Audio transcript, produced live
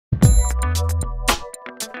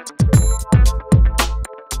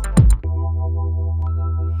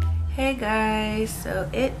guys, so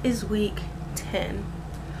it is week 10.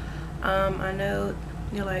 I know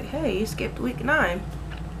you're like, hey, you skipped week 9.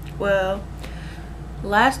 Well,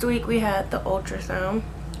 last week we had the ultrasound,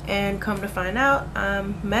 and come to find out,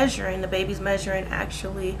 the baby's measuring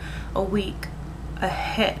actually a week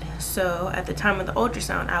ahead. So at the time of the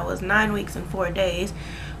ultrasound, I was 9 weeks and 4 days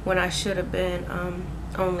when I should have been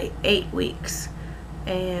only 8 weeks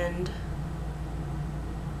and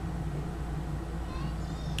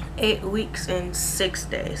 8 weeks and 6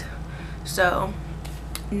 days. So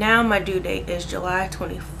now my due date is July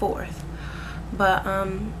 24th. But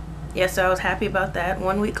yeah, so I was happy about that,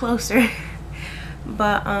 1 week closer.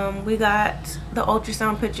 But we got the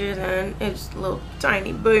ultrasound pictures, and it's a little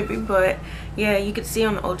tiny baby, but yeah, you could see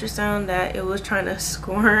on the ultrasound that it was trying to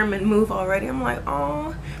squirm and move already. I'm like,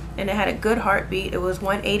 oh. And it had a good heartbeat. It was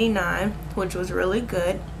 189, which was really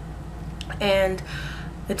good, and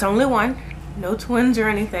it's only one, no twins or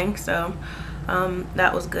anything, so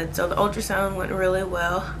that was good. So the ultrasound went really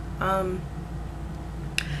well.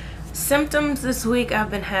 Symptoms this week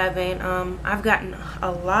I've been having, I've gotten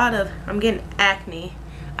I'm getting acne.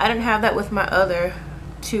 I didn't have that with my other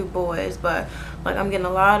 2 boys, but like I'm getting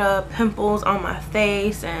a lot of pimples on my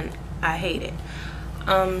face and I hate it.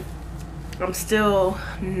 I'm still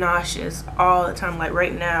nauseous all the time. Like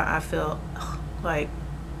right now I feel like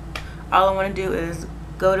all I want to do is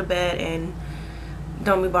go to bed and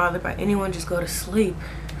don't be bothered by anyone, just go to sleep.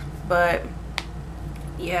 But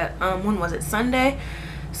yeah, when was it?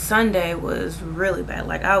 Sunday was really bad.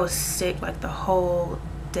 Like I was sick like the whole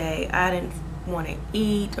day. I didn't want to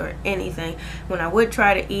eat or anything. When I would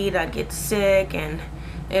try to eat, I'd get sick, and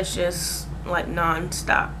it's just like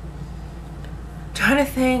non-stop. Trying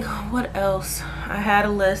to think what else. I had a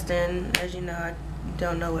list, and as you know, I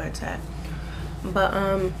don't know where it's at. But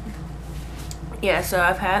yeah, so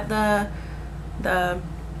I've had the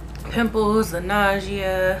pimples, the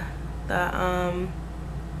nausea, the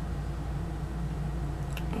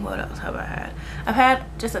what else have I had? I've had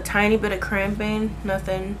just a tiny bit of cramping,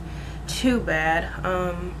 nothing too bad.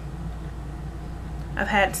 I've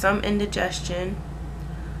had some indigestion,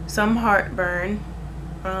 some heartburn,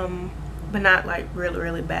 but not like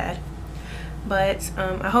really bad. But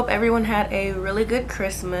I hope everyone had a really good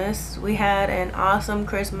Christmas. We had an awesome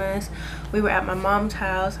Christmas. We were at my mom's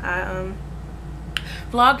house. I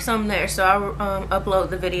vlogged some there, so I'll upload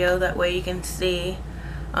the video, that way you can see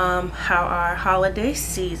how our holiday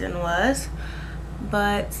season was.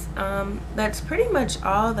 But that's pretty much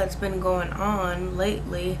all that's been going on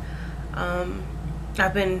lately.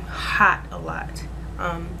 I've been hot a lot.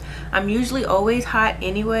 I'm usually always hot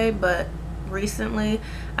anyway, but recently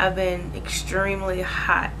I've been extremely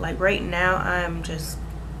hot. Like right now I'm just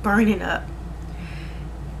burning up.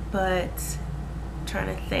 But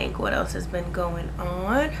trying to think what else has been going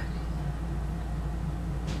on.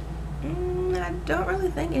 I don't really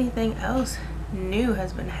think anything else new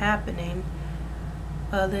has been happening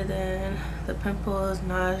other than the pimples,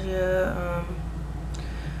 nausea.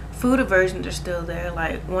 Food aversions are still there.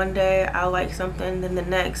 Like one day I like something, then the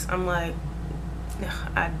next I'm like,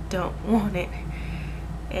 I don't want it.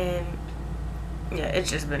 And yeah, it's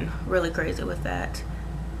just been really crazy with that.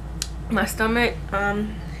 My stomach,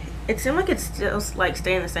 it seemed like it's still like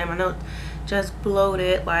staying the same. I know it's just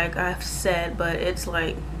bloated, like I've said, but it's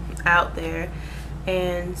like out there.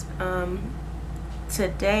 And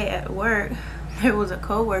today at work there was a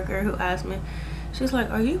co-worker who asked me, she's like,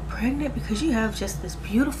 are you pregnant? Because you have just this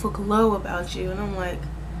beautiful glow about you. And I'm like,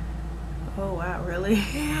 oh wow, really?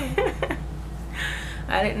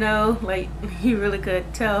 I didn't know, like, you really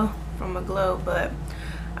could tell from a glow. But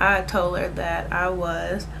I told her that I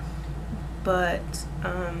was. But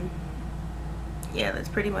yeah, that's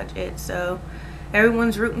pretty much it. So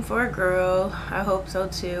everyone's rooting for a girl. I hope so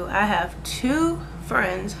too. I have 2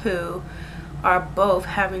 friends who are both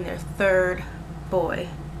having their 3rd boy.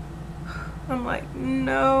 I'm like,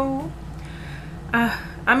 no.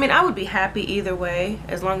 I mean, I would be happy either way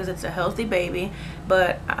as long as it's a healthy baby,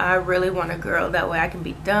 but I really want a girl. That way I can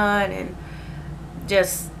be done and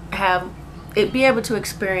just be able to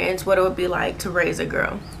experience what it would be like to raise a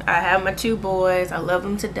girl. I have my 2 boys. I love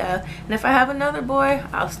them to death, and if I have another boy,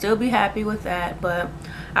 I'll still be happy with that. But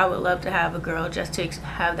I would love to have a girl, just to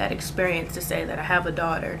have that experience to say that I have a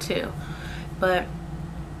daughter too. But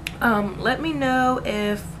let me know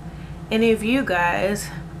if any of you guys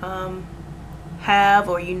have,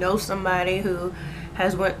 or you know somebody who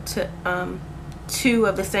has went to 2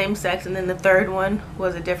 of the same sex and then the 3rd one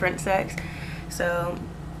was a different sex. So,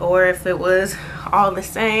 or if it was all the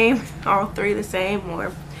same, all 3 the same,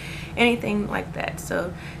 or anything like that.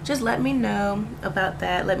 So just let me know about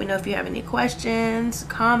that. Let me know if you have any questions,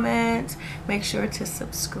 comments. Make sure to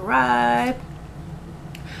subscribe.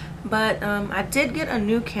 But I did get a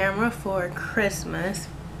new camera for Christmas,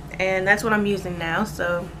 and that's what I'm using now.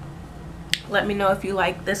 So let me know if you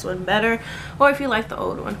like this one better or if you like the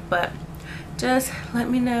old one, but just let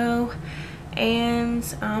me know. And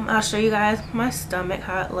I'll show you guys my stomach,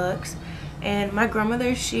 how it looks. And my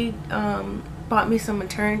grandmother, she bought me some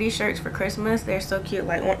maternity shirts for Christmas. They're so cute.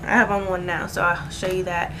 Like, I have on one now, so I'll show you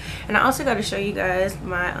that. And I also got to show you guys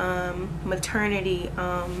my maternity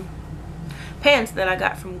pants that I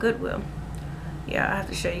got from Goodwill. Yeah, I have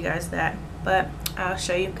to show you guys that, but I'll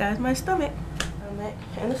show you guys my stomach.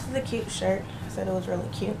 And this is a cute shirt. I said it was really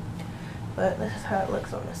cute, but this is how it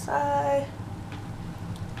looks on the side,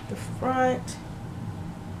 the front,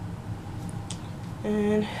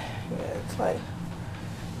 and yeah, it's like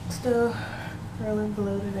still really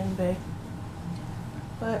bloated and big,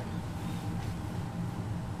 but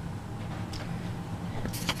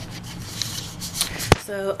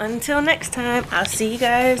so until next time, I'll see you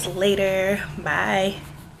guys later. Bye.